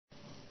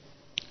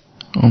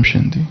Om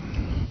Shanti.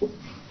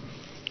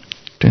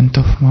 10th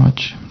of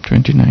March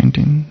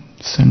 2019,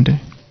 Sunday.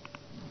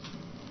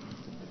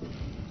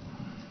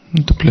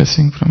 The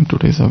blessing from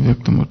today's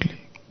Avyakta Murli.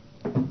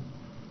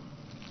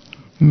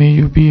 May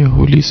you be a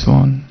holy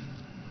swan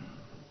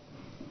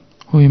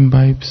who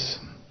imbibes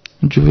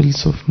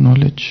jewels of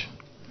knowledge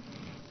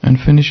and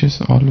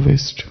finishes all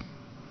waste.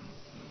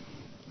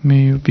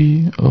 May you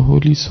be a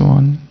holy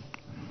swan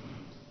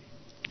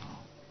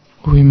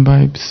who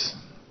imbibes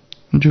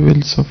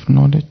jewels of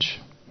knowledge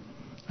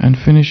and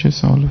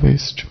finishes all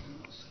waste.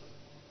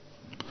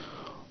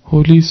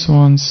 Holy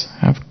swans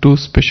have two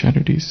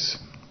specialities.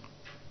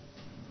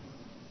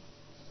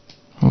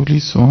 Holy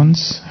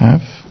swans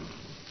have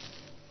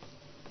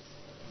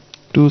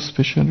two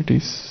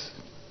specialities.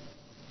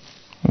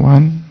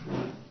 One,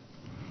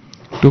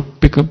 to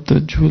pick up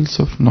the jewels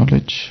of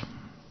knowledge.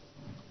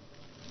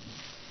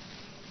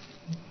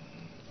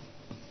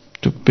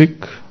 To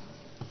pick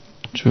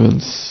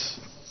jewels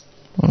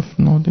of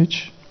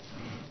knowledge.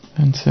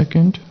 And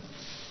second,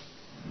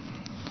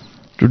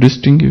 to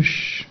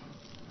distinguish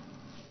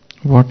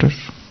water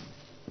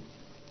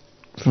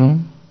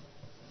from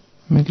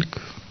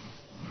milk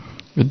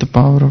with the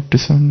power of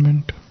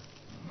discernment.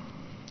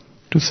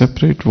 To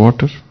separate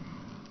water.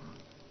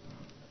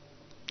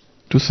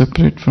 To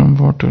separate from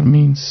water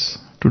means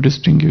to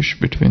distinguish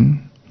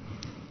between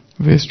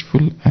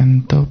wasteful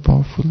and the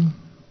powerful.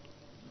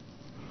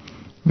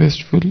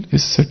 Wasteful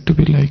is said to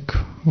be like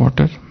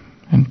water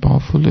and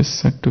powerful is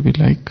said to be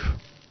like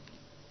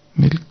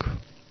milk.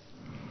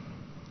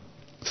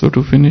 So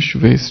to finish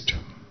waste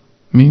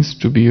means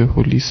to be a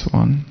holy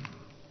swan.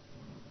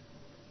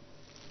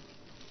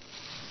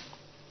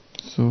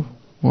 So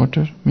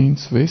water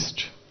means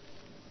waste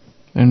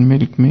and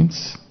milk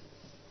means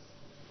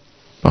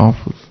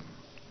powerful.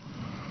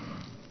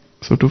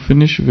 So to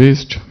finish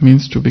waste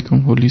means to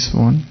become holy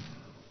swan.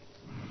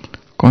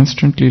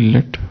 Constantly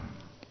let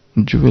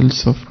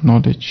jewels of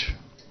knowledge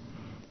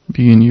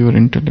be in your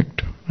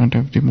intellect at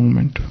every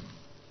moment.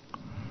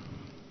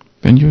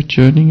 When your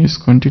churning is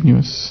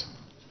continuous,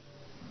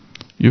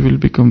 you will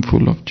become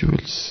full of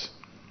jewels.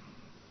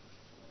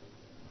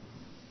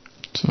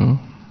 So,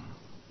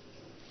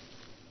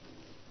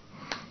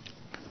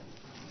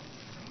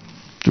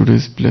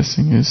 today's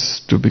blessing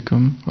is to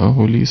become a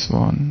holy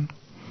swan.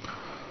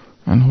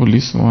 And holy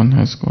swan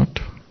has got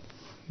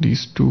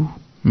these two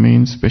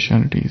main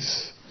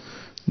specialities.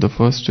 The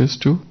first is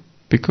to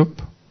pick up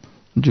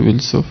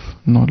jewels of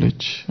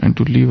knowledge and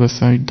to leave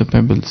aside the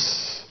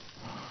pebbles.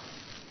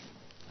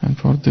 And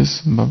for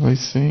this, Baba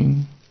is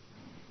saying,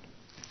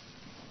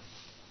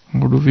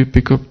 how do we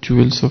pick up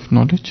jewels of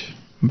knowledge?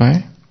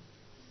 By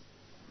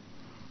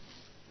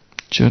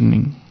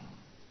churning.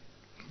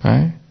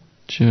 By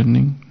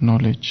churning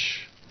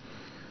knowledge.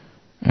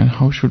 And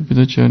how should be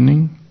the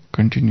churning?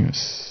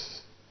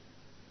 Continuous.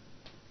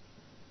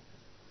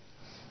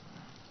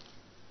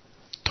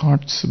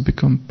 Thoughts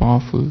become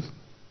powerful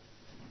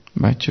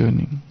by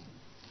churning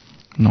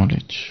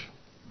knowledge.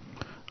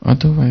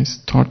 Otherwise,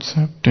 thoughts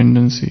have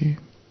tendency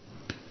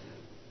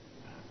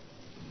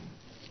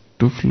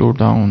to flow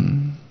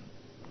down.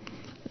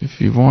 If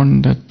we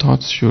want that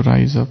thoughts should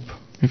rise up,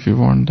 if we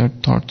want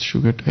that thoughts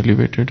should get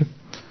elevated,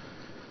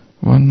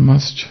 one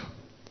must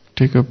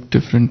take up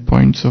different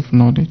points of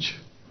knowledge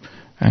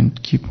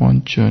and keep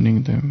on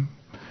churning them.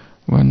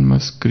 One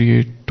must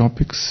create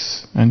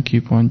topics and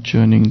keep on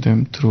churning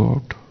them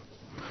throughout.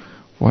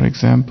 For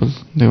example,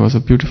 there was a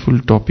beautiful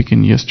topic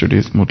in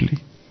yesterday's Murli.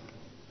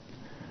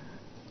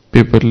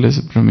 Paperless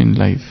Brahmin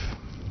life.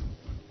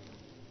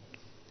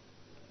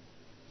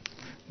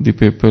 The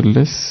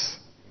paperless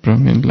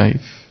Brahmin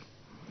life.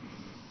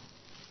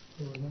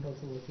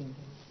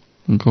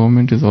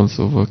 Government is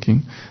also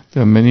working.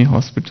 There are many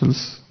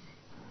hospitals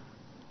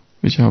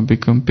which have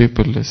become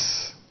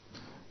paperless.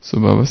 So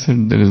Baba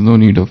said there is no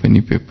need of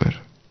any paper.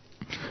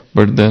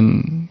 But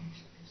then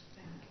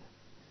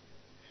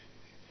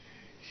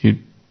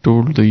he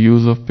told the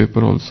use of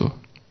paper also.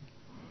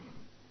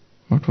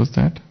 What was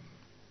that?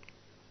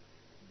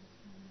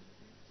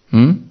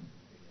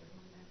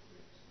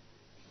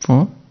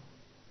 For?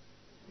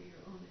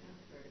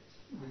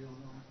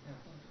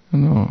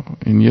 No,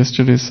 in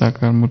yesterday's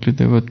Sakar Murli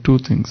there were two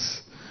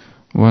things.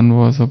 One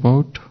was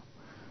about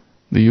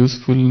the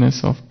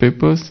usefulness of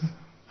papers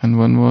and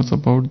one was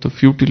about the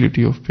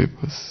futility of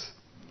papers.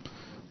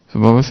 So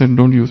Baba said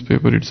don't use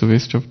paper, it's a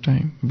waste of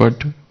time.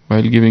 But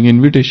while giving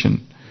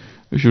invitation,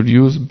 you should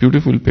use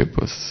beautiful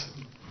papers.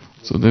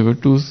 So there were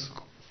two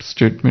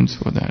statements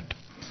for that.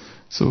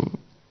 So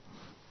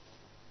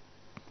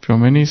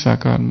from any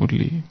Sakar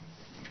Murli,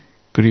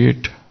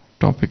 create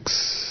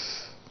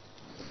topics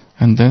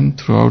and then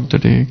throughout the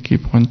day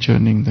keep on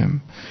churning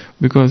them.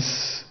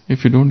 Because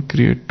if you don't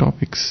create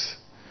topics,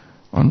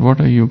 on what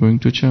are you going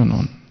to churn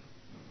on?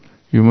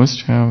 You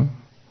must have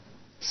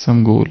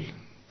some goal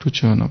to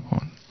churn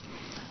upon.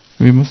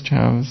 We must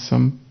have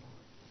some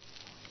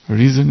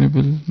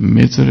reasonable,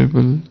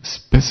 measurable,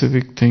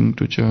 specific thing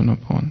to churn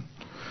upon.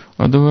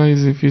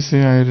 Otherwise, if you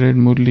say, I read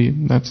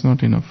Murli, that's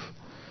not enough.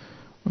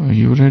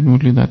 You read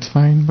Murli, that's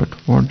fine, but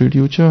what did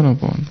you churn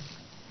upon?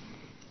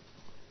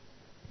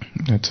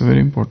 That's a very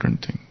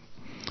important thing.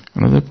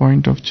 Another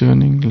point of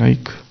churning,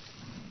 like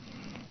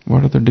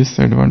what are the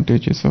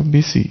disadvantages of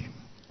BC,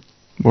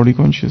 body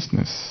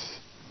consciousness?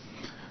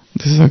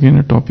 This is again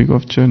a topic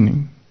of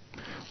churning.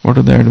 What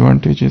are the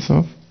advantages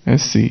of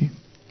SC,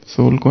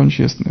 soul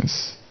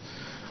consciousness?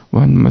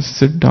 One must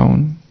sit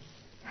down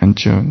and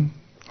churn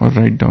or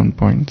write down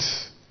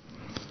points.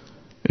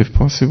 If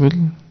possible,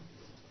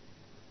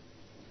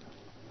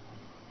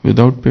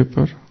 without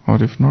paper,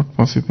 or if not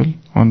possible,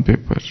 on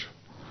paper.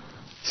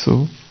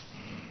 So,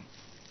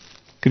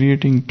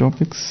 creating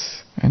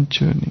topics and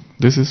churning.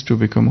 This is to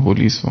become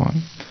holy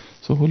swan.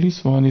 So holy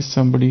swan is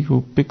somebody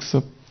who picks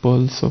up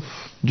pearls of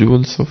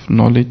jewels of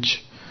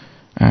knowledge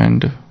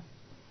and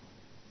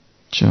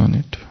churn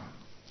it.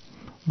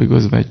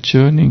 Because by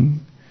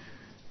churning,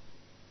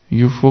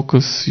 you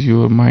focus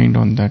your mind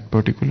on that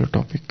particular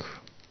topic,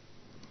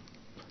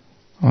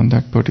 on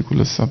that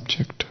particular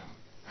subject,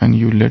 and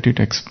you let it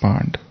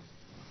expand.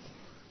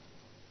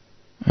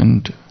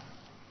 And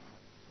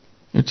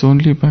it's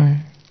only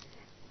by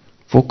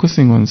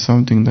focusing on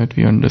something that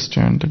we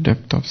understand the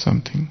depth of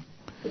something.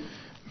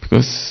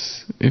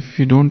 Because if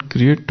we don't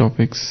create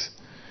topics,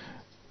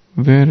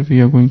 where we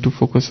are going to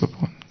focus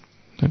upon?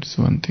 That is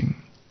one thing.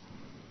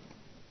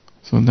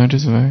 So that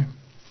is why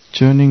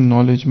churning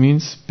knowledge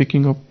means,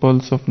 picking up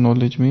pearls of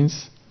knowledge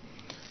means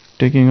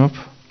taking up,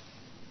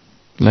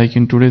 like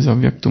in today's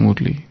Avyakta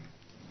Murli.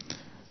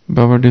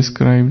 Baba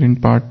described in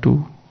part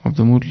 2 of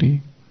the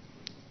Murli,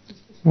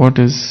 what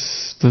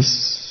is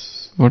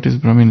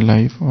Brahmin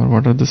life, or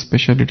what are the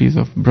specialities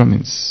of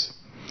Brahmins.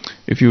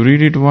 If you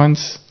read it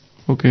once,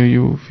 okay,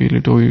 you feel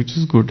it, oh, it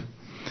is good.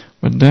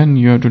 But then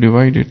you have to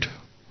divide it.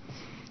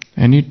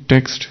 Any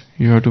text,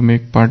 you have to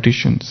make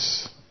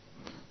partitions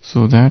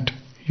so that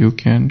you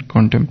can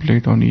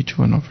contemplate on each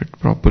one of it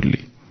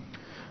properly.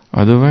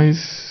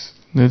 Otherwise,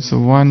 there's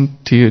one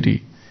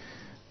theory.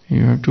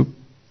 You have to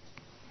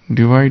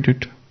divide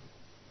it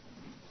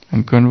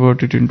and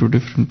convert it into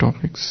different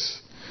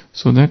topics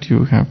so that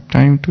you have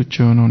time to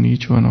churn on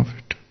each one of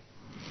it.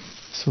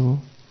 So,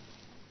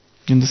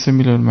 in the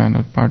similar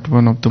manner, part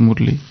 1 of the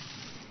Murli.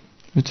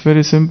 It's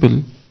very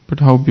simple, but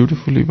how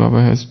beautifully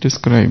Baba has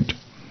described.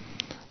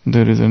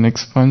 There is an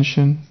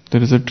expansion,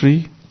 there is a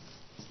tree.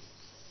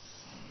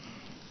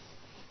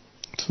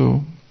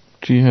 So,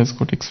 tree has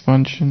got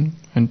expansion,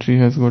 and tree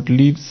has got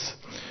leaves,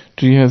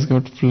 tree has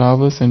got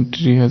flowers, and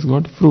tree has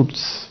got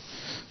fruits.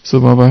 So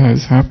Baba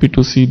is happy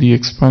to see the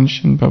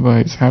expansion,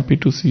 Baba is happy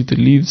to see the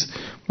leaves,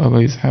 Baba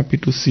is happy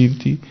to see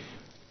the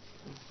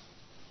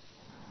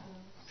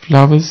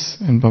flowers,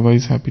 and Baba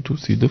is happy to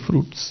see the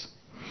fruits.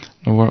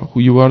 Now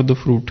you are the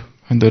fruit,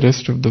 and the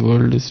rest of the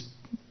world is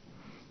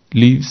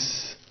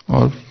leaves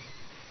or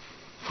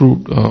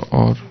fruit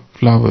or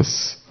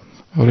flowers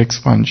or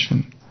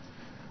expansion.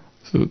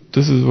 So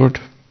this is what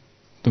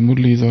the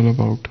Murli is all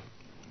about.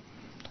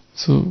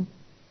 So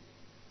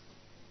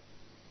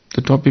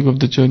the topic of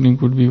the churning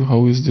could be,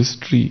 how is this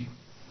tree?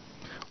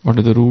 What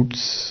are the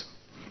roots?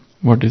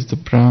 What is the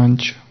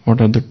branch? What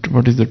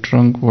is the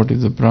trunk? What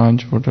is the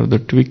branch? What are the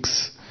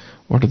twigs?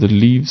 What are the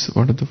leaves?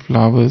 What are the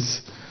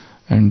flowers?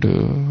 And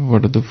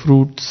what are the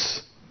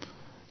fruits?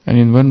 And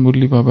in one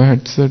Murli, Baba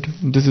had said,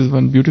 this is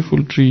one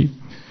beautiful tree,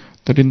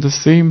 that in the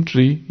same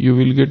tree you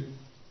will get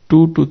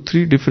 2 to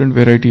 3 different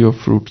variety of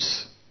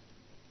fruits.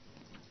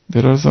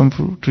 There are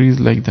some trees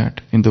like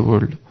that in the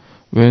world,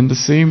 where in the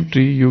same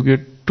tree you get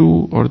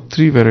 2 or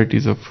 3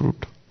 varieties of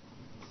fruit.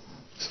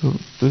 So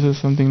this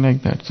is something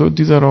like that. So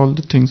these are all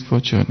the things for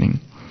churning.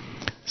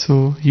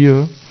 So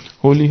here,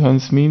 holy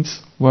Hans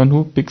means one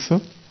who picks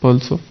up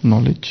pearls of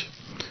knowledge,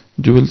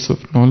 jewels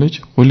of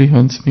knowledge. Holy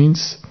Hans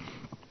means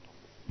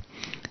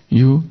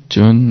you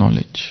churn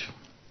knowledge.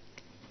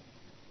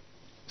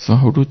 So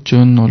how to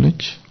churn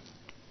knowledge?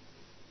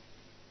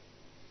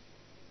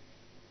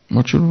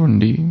 What should one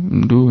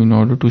do in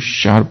order to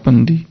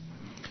sharpen the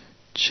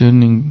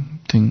churning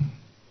thing?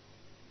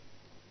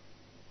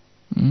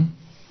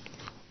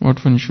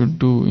 What one should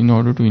do in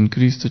order to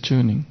increase the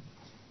churning?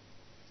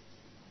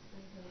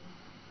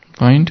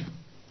 Find?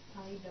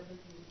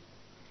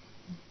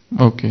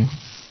 Okay.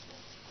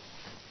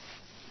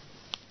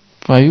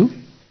 5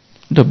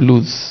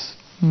 W's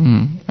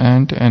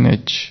and an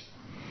H.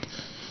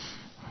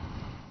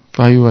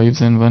 5 wives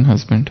and 1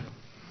 husband.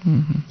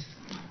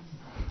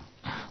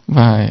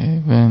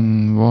 Why,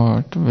 when,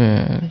 what,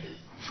 where,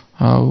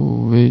 how,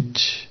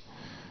 which.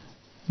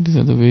 These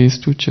are the ways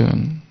to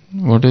churn.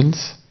 What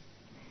else?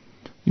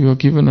 You are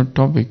given a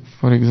topic,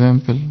 for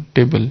example,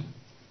 table.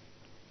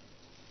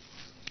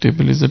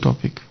 Table is the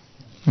topic.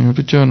 You have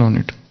to churn on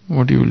it.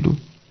 What you will do?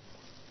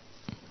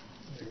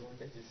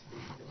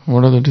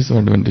 What are the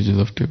disadvantages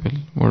of table?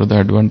 What are the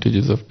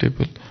advantages of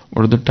table?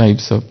 What are the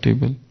types of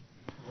table?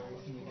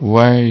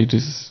 Why it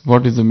is?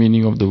 What is the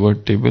meaning of the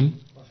word table?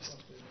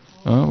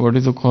 What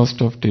is the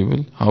cost of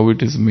table? How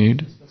it is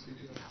made?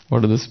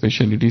 What are the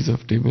specialities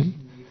of table?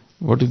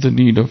 What is the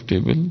need of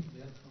table?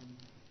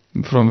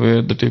 From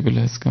where the table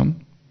has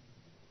come?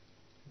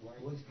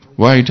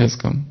 Why it has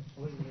come?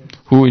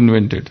 Who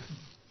invented?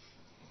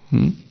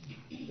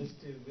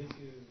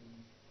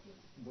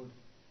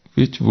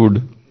 Which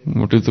wood?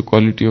 What is the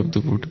quality of the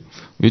wood?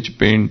 Which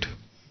paint?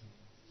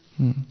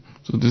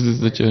 So this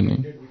is the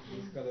churning.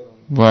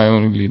 Why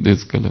only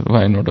this color?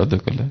 Why not other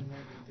color?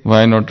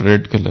 Why not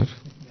red color?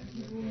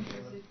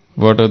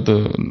 What are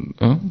the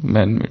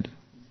man-made?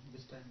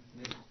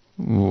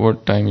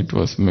 What time it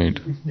was made?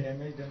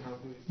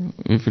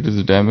 If it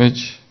is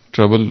damaged,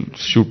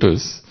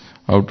 troubleshooters,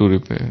 how to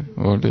repair?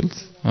 What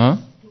else?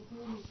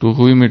 To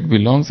whom it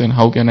belongs and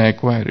how can I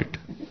acquire it?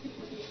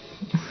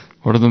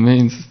 What are the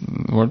means?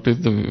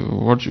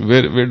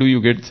 Where do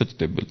you get such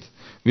tables?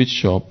 Which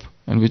shop?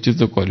 And which is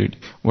the quality?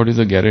 What is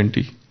the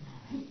guarantee?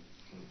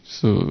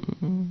 So,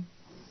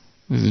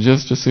 this is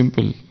just a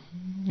simple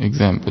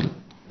example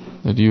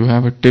that you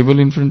have a table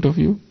in front of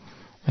you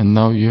and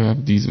now you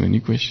have these many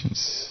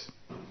questions.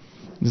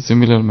 In a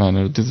similar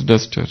manner, this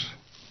duster.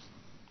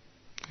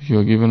 You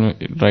are given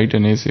write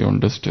an essay on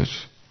duster.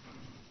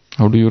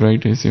 How do you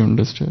write essay on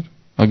duster?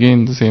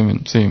 Again the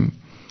same.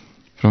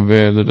 From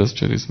where the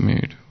duster is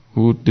made?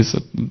 Who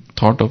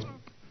thought of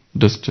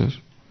duster?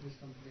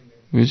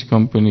 Which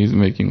company is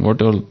making?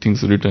 What are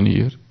things written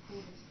here?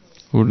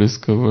 Who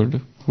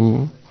discovered?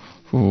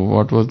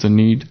 What was the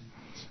need?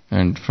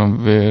 And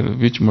from where?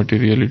 Which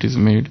material it is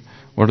made?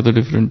 What are the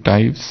different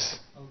types?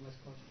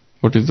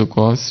 What is the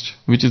cost?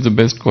 Which is the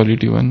best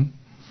quality one?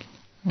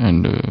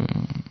 And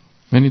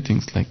many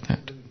things like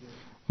that.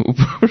 Who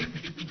brought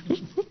it?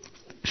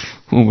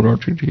 Who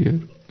brought it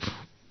here?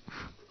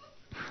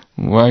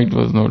 Why it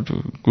was not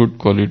a good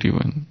quality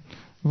one?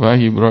 Why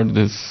he brought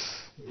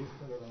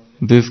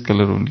this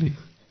color only?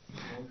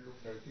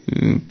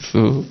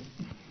 So,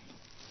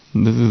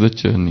 this is the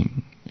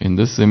churning. In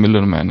the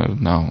similar manner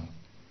now,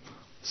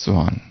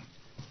 swan.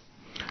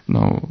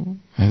 Now,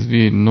 as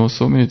we know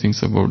so many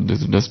things about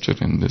this duster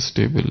and this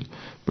table,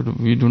 but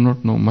we do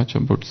not know much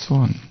about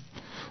swan.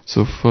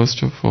 So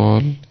first of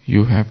all,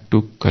 you have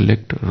to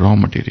collect raw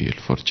material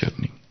for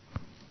churning.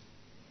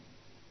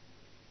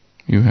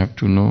 You have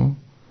to know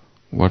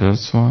what are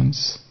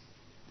swans,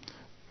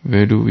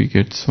 where do we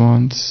get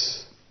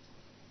swans,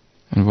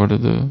 and what are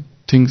the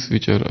things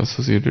which are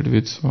associated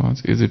with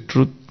swans. Is it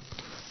truth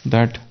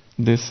that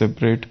they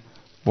separate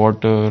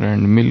water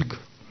and milk?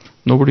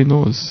 Nobody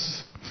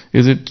knows.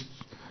 Is it,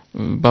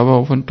 Baba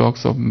often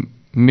talks of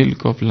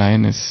milk of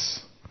lioness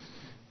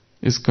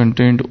is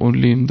contained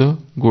only in the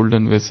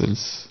golden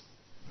vessels.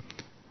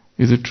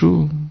 Is it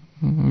true?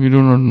 We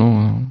do not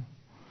know.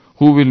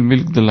 Who will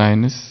milk the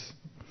lioness?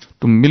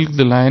 To milk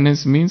the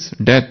lioness means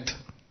death.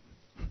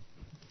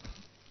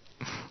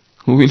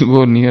 Who will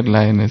go near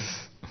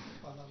lioness?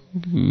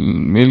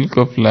 Milk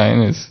of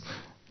lioness.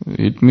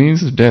 It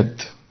means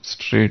death,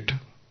 straight.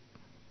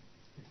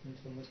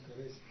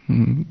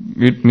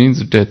 It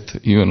means death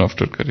even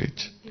after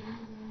courage.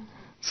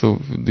 So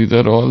these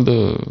are all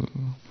the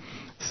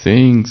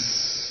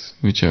sayings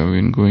which have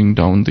been going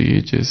down the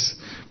ages,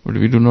 but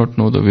we do not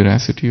know the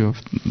veracity of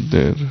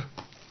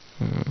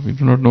we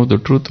do not know the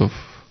truth of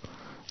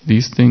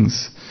these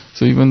things.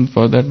 So even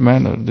for that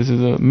manner, this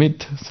is a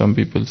myth, some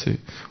people say.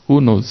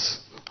 Who knows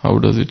how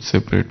does it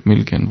separate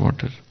milk and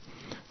water?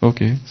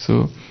 Okay,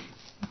 so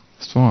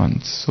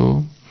swans.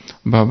 So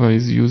Baba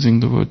is using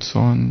the word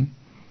swan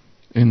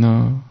in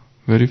a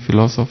very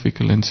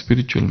philosophical and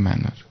spiritual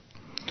manner.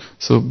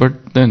 So,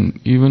 but then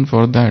even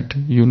for that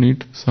you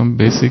need some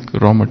basic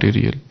raw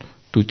material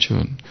to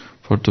churn.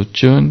 For to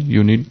churn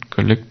you need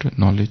collect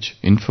knowledge,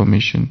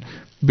 information,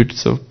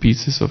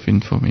 pieces of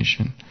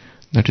information.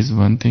 That is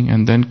one thing.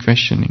 And then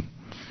questioning,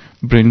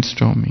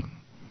 brainstorming,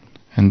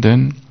 and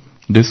then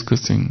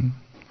discussing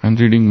and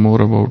reading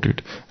more about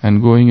it,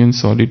 and going in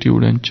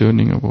solitude and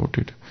churning about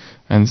it,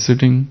 and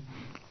sitting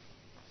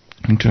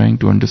and trying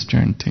to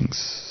understand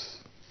things.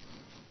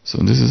 So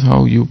this is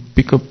how you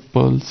pick up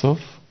pearls of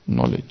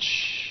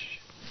knowledge.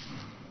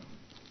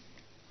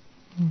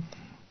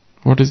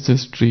 What is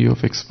this tree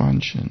of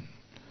expansion?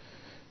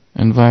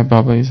 And why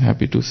Baba is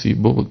happy to see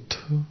both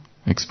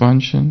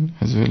expansion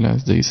as well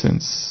as the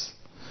essence.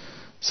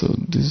 So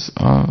this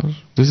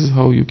is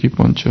how you keep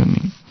on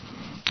churning,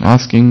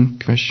 asking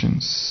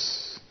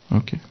questions.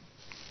 Okay.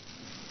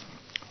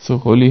 So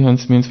holy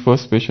Hans means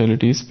first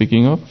speciality is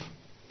picking up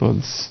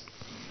pearls.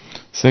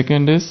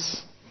 Second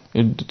is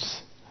it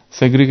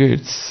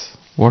segregates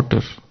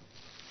water.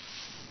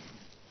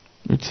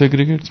 It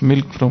segregates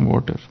milk from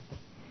water.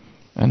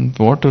 And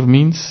water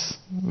means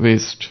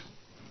waste.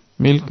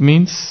 Milk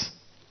means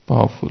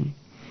powerful.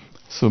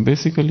 So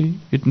basically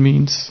it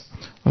means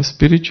a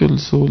spiritual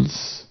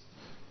souls,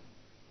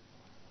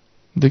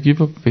 they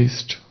give up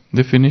waste,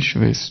 they finish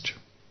waste,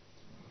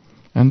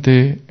 and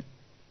they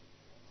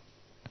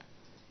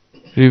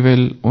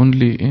revel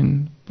only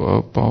in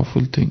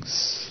powerful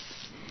things.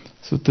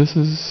 So this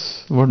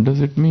is, what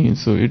does it mean?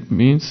 So it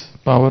means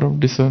power of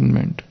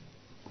discernment.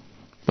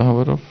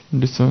 Power of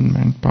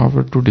discernment,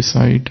 power to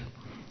decide,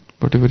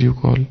 whatever you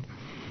call.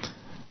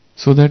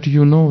 So that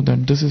you know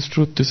that this is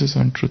truth, this is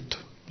untruth.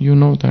 You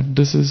know that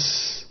this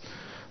is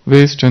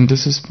waste and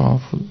this is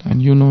powerful,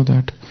 and you know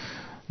that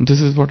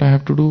this is what I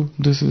have to do,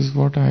 this is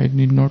what I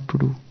need not to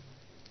do,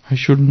 I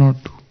should not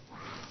do.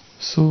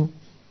 So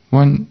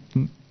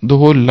the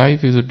whole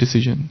life is a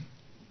decision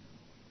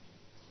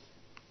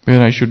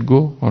where I should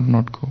go or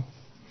not go.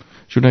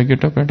 Should I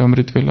get up at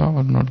Amrit Vela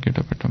or not get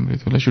up at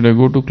Amrit Vela? Should I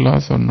go to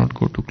class or not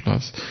go to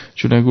class?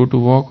 Should I go to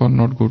walk or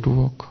not go to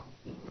walk?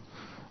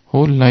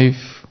 Whole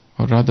life,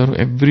 or rather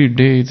every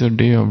day, is a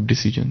day of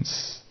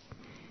decisions.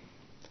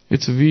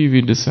 It's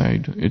we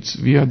decide.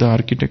 We are the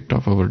architect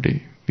of our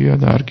day. We are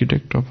the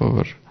architect of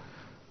our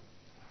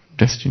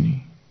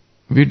destiny.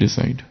 We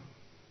decide.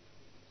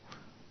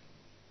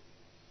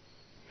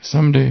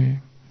 Someday,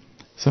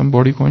 some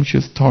body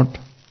conscious thought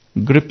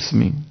grips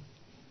me,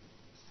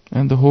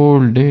 and the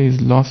whole day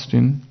is lost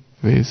in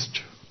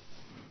waste.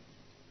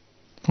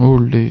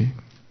 Whole day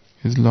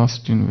is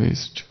lost in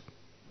waste.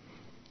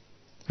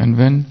 And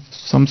when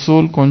some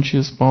soul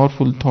conscious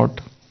powerful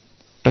thought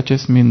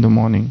touches me in the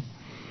morning,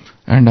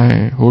 and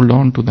I hold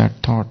on to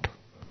that thought,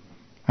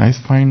 I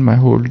find my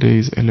whole day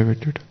is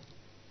elevated.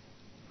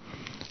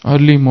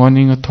 Early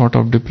morning a thought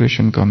of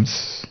depression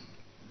comes,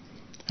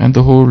 and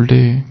the whole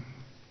day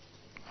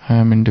I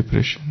am in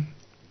depression.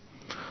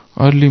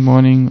 Early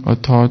morning a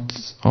thought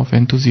of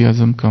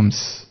enthusiasm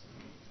comes,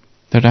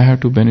 that I have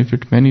to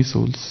benefit many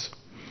souls.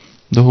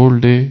 The whole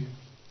day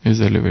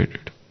is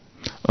elevated.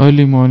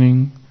 Early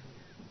morning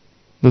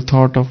the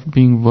thought of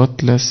being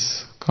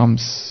worthless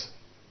comes,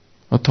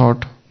 a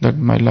thought that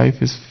my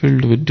life is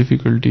filled with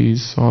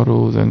difficulties,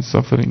 sorrows and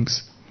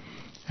sufferings,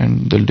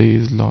 and the day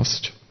is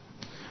lost.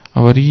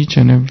 Our each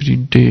and every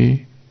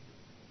day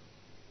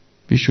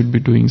we should be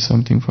doing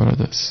something for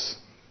others.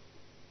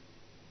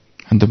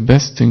 And the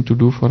best thing to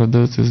do for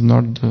others is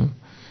not the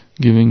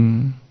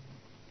giving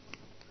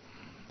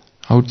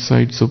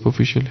outside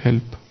superficial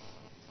help,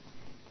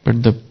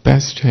 but the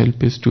best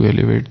help is to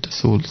elevate the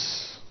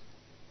souls.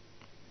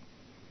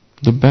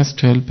 The best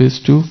help is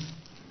to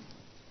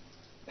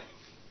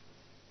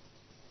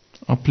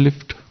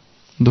uplift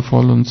the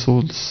fallen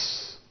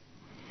souls.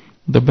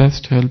 The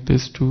best help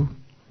is to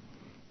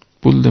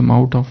pull them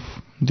out of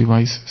the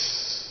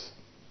vices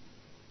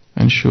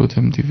and show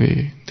them the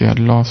way. They are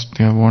lost,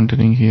 they are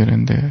wandering here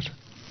and there.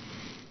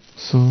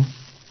 So,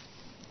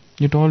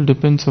 it all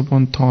depends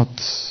upon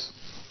thoughts,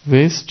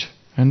 waste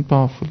and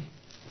powerful,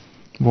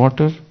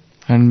 water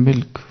and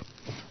milk,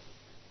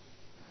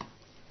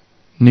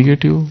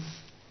 negative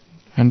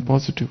and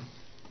positive.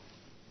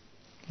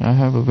 I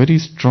have a very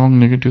strong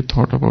negative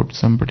thought about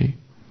somebody,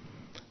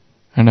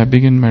 and I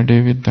begin my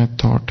day with that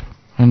thought,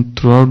 and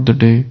throughout the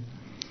day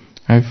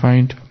I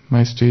find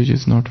my stage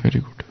is not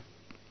very good.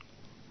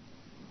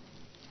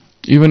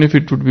 Even if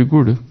it would be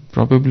good,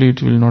 probably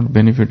it will not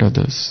benefit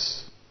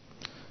others.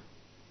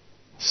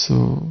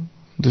 So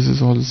this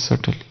is all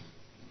subtle.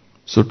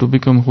 So to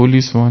become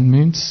holy swan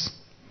means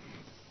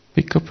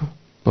pick up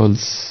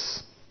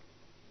pulse.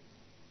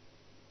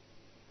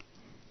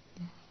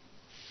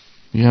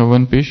 We have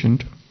one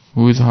patient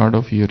who is hard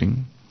of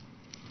hearing.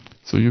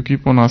 So you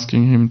keep on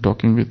asking him,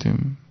 talking with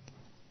him,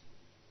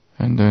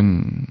 and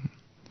then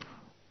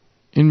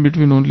in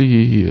between only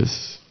he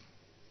hears.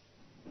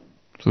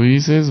 So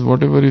he says,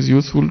 whatever is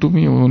useful to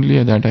me,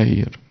 only that I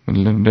hear.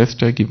 The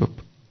rest I give up.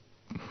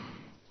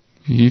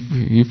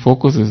 He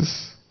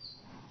focuses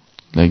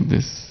like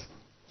this.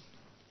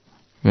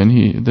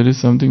 When there is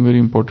something very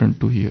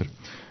important to hear.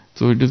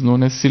 So it is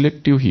known as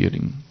selective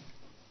hearing.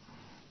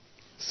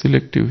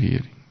 Selective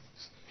hearing.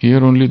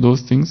 Hear only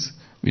those things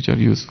which are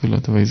useful,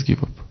 otherwise give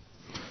up.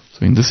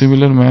 So in the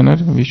similar manner,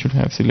 we should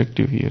have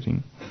selective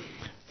hearing.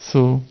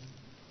 So,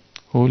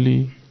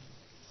 holy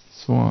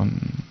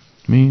swan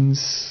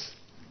means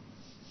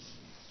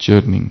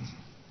churning,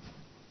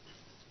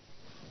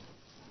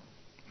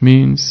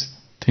 means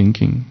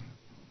thinking,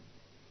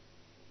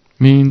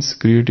 means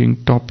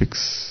creating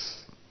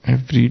topics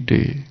every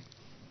day.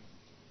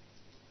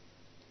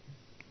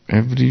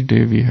 Every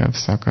day we have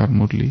Sakar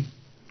Murli.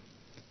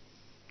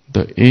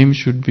 The aim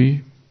should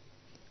be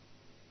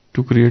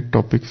to create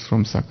topics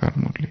from Sakar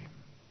Murli.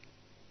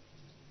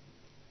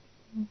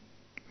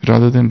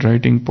 Rather than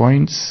writing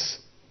points,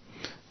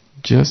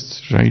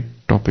 just write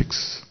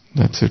topics.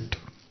 That's it.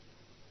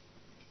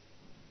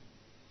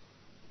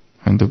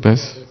 And the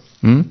best,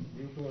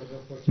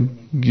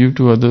 give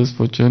to others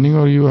for churning,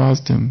 or you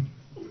ask them,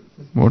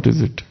 what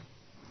is it?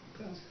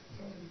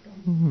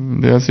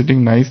 They are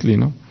sitting nicely,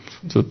 no?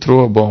 So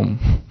throw a bomb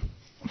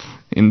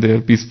in their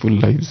peaceful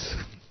lives.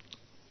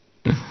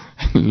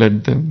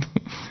 let them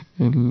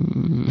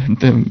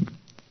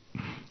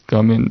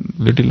come in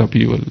little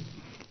upheaval,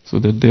 so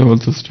that they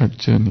also start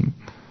churning.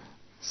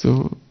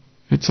 So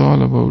it's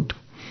all about,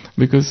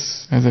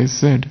 because as I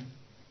said,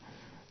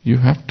 you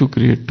have to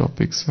create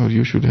topics, or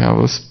you should have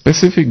a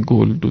specific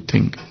goal to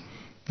think.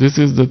 This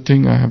is the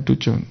thing I have to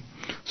churn,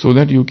 so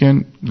that you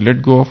can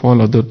let go of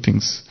all other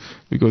things.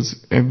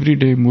 Because every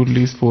day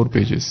Murli is 4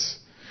 pages.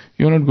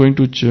 You are not going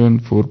to churn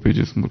 4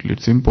 pages Murli.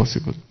 It's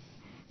impossible.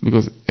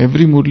 Because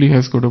every Murli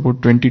has got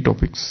about 20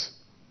 topics.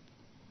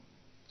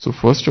 So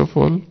first of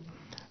all,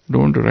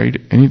 don't write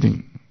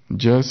anything.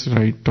 Just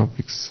write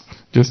topics.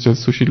 Just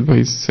as Sushil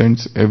Bhai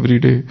sends every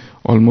day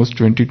almost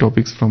 20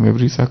 topics from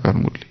every Sakar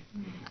Murli.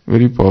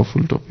 Very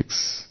powerful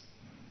topics.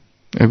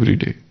 Every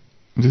day.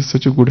 This is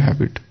such a good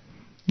habit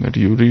that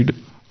you read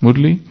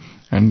Murli,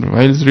 and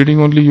whilst reading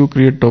only you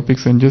create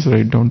topics and just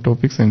write down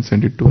topics and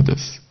send it to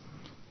others.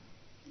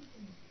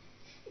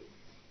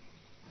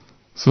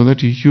 So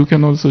that you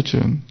can also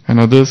churn and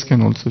others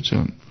can also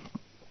churn.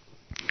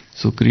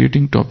 So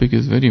creating topic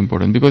is very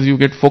important because you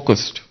get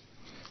focused.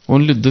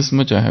 Only this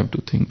much I have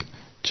to think,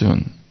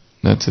 churn.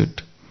 That's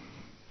it.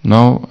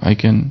 Now I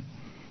can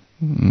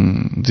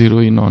zero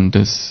in on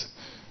this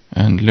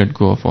and let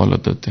go of all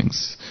other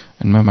things.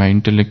 And my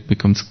intellect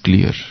becomes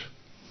clear.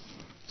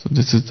 So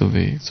this is the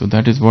way. So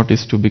that is what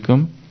is to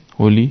become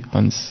holy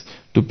Hans.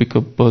 To pick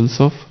up pearls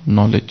of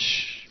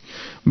knowledge.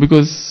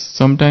 Because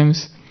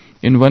sometimes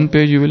in one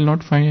page you will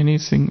not find any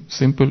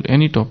simple,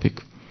 any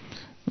topic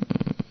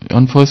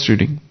on first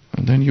reading.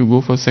 And then you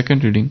go for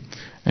second reading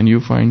and you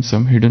find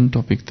some hidden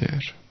topic there,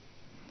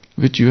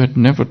 which you had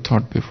never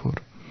thought before.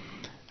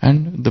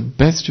 And the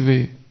best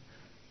way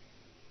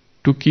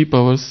to keep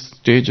our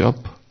stage up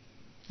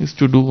is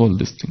to do all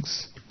these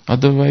things.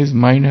 Otherwise,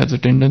 mind has a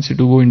tendency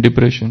to go in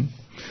depression,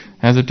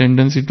 has a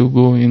tendency to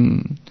go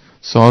in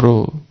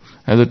sorrow,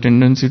 has a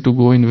tendency to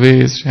go in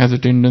waste, has a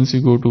tendency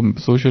to go to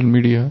social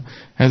media,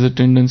 has a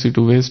tendency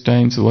to waste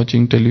times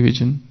watching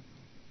television,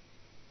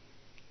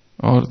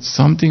 or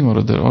something or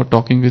other, or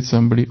talking with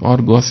somebody, or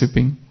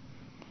gossiping.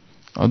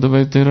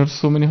 Otherwise, there are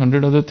so many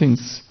 100 other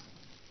things.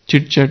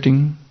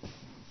 Chit-chatting,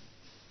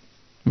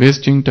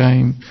 wasting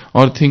time,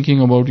 or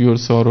thinking about your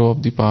sorrow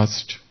of the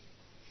past.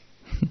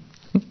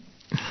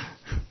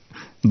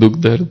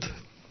 Dukh dard.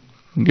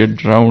 Get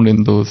drowned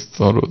in those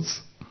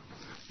sorrows.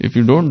 If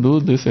you don't do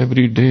this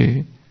every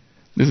day,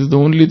 this is the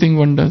only thing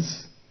one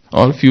does.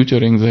 Or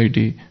future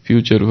anxiety,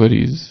 future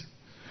worries,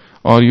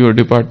 or your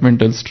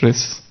departmental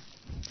stress.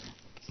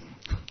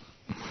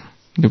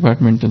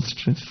 Departmental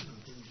stress.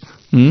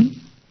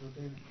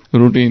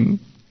 Routine.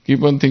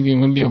 Keep on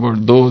thinking only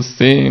about those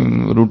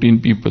same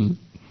routine people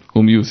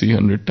whom you see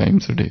 100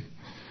 times a day.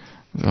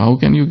 How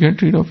can you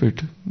get rid of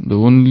it? The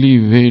only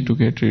way to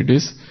get rid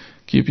is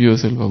keep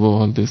yourself above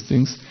all these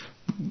things.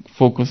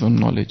 Focus on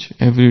knowledge.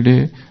 Every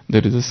day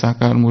there is a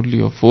Sakar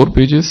Murli of 4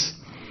 pages.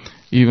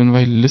 Even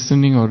while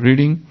listening or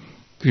reading,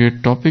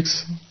 create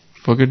topics.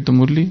 Forget the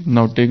Murli.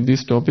 Now take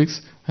these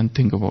topics and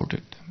think about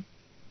it.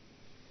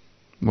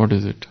 What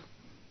is it?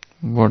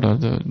 What are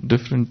the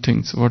different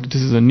things?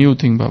 This is a new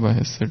thing Baba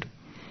has said.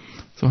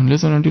 So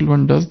unless and until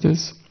one does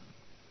this,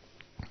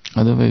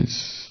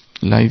 otherwise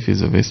life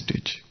is a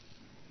wastage.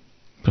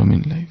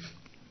 Brahmin life.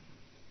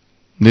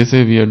 They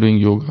say we are doing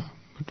yoga,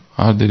 but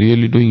are they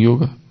really doing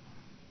yoga?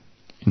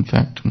 In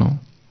fact, no.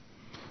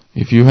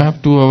 If you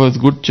have 2 hours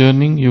good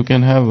churning, you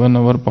can have 1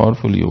 hour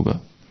powerful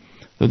yoga.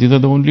 So these are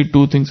the only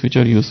 2 things which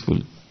are useful.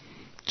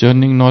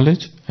 Churning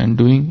knowledge and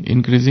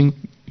increasing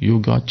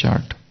yoga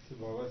chart. So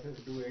Baba says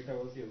do 8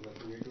 hours yoga,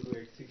 so we have to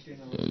do 16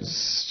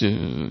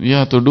 hours.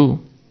 Yeah, to do.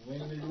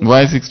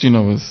 Why 16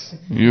 hours?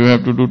 You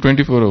have to do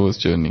 24 hours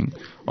churning.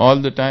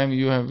 All the time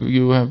you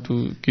have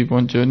to keep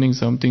on churning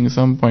something,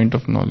 some point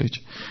of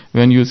knowledge.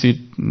 When you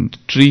see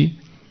tree,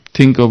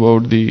 think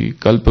about the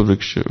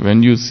kalpavriksha.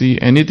 When you see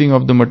anything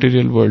of the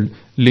material world,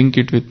 link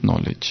it with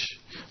knowledge.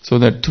 So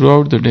that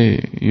throughout the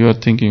day you are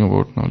thinking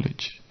about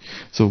knowledge.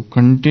 So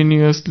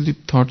continuously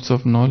thoughts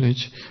of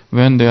knowledge,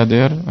 when they are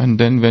there, and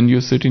then when you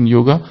sit in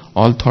yoga,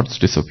 all thoughts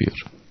disappear.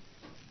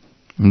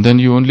 And then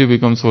you only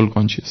become soul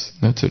conscious.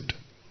 That's it.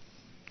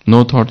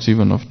 No thoughts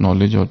even of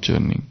knowledge or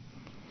churning.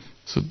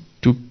 So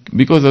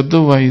because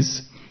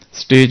otherwise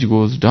stage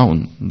goes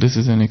down. This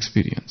is an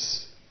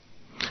experience.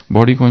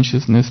 Body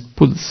consciousness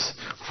pulls.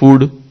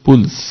 Food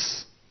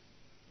pulls.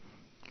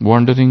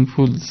 Wandering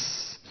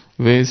pulls.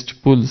 Waste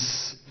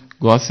pulls.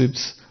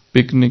 Gossips,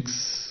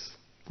 picnics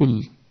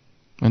pull.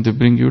 And they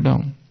bring you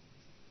down.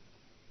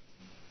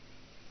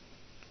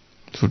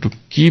 So to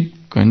keep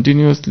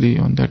continuously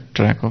on that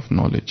track of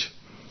knowledge.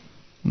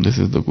 This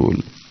is the goal.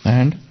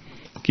 And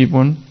keep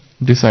on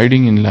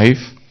deciding in life,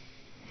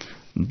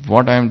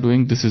 what I am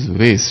doing, this is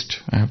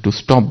waste. I have to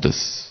stop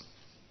this.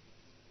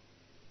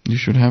 You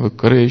should have a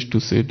courage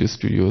to say this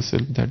to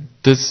yourself, that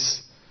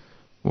this,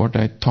 what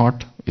I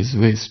thought, is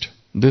waste.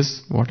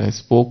 This, what I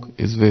spoke,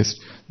 is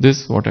waste.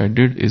 This, what I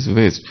did, is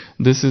waste.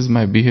 This is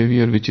my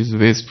behavior, which is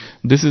waste.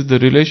 This is the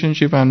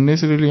relationship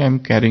unnecessarily I am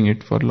carrying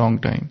it for a long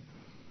time.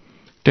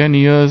 10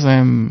 years I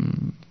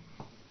am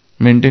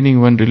maintaining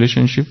one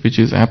relationship which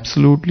is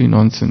absolutely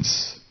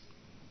nonsense.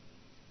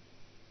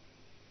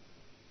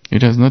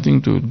 It has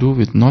nothing to do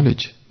with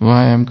knowledge.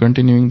 Why I am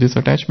continuing this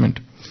attachment?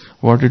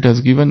 What it has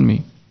given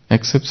me?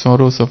 Except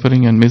sorrow,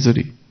 suffering and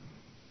misery.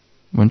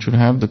 One should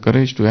have the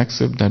courage to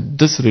accept that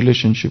this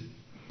relationship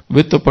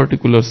with a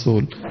particular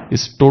soul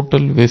is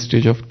total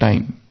wastage of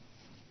time.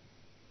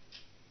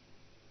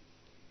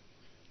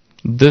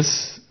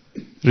 This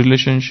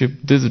relationship,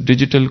 this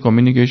digital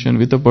communication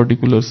with a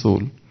particular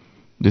soul,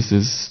 this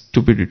is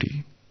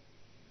stupidity.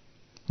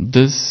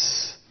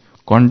 This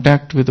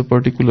contact with a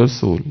particular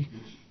soul,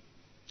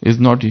 is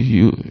not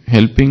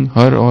helping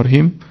her or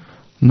him,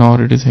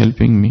 nor it is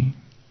helping me.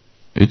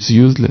 It's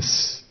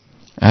useless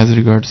as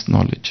regards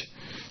knowledge.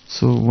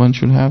 So one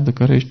should have the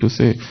courage to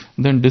say,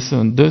 then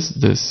discern this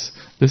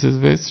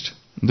is waste,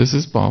 this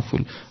is powerful.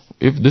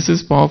 If this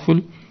is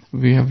powerful,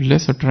 we have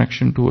less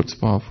attraction towards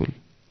powerful.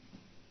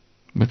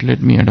 But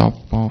let me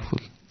adopt powerful.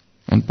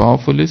 And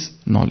powerful is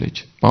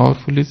knowledge.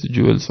 Powerful is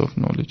jewels of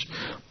knowledge.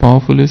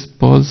 Powerful is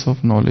pearls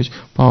of knowledge.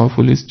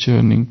 Powerful is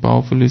churning.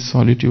 Powerful is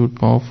solitude.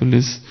 Powerful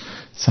is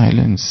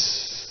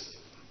silence.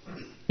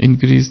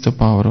 Increase the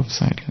power of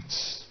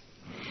silence.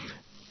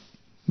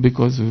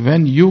 Because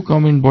when you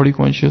come in body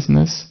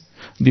consciousness,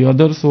 the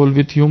other soul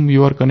with whom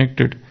you are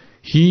connected,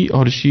 he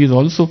or she is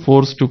also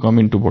forced to come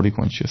into body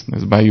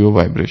consciousness by your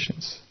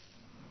vibrations.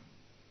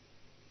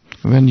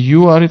 When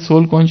you are in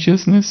soul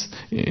consciousness,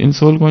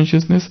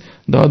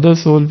 the other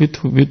soul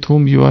with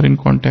whom you are in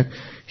contact,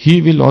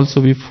 he will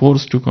also be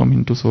forced to come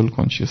into soul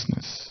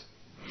consciousness.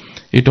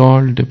 It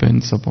all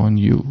depends upon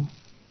you.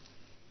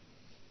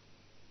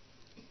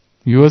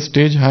 Your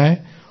stage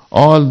high,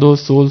 all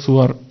those souls who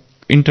are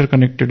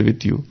interconnected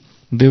with you,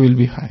 they will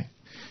be high.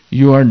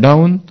 You are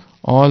down,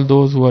 all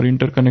those who are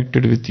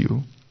interconnected with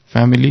you,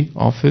 family,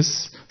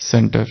 office,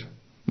 center,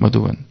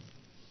 Madhuvan,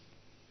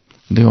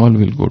 they all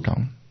will go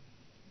down.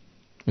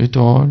 It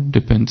all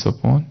depends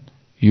upon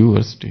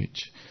your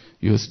stage.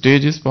 Your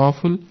stage is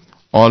powerful,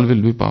 all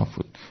will be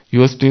powerful.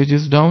 Your stage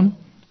is down,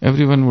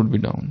 everyone would be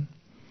down.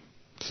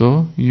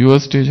 So your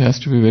stage has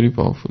to be very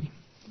powerful.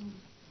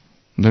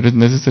 That is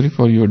necessary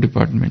for your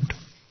department.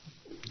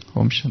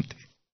 Om Shanti.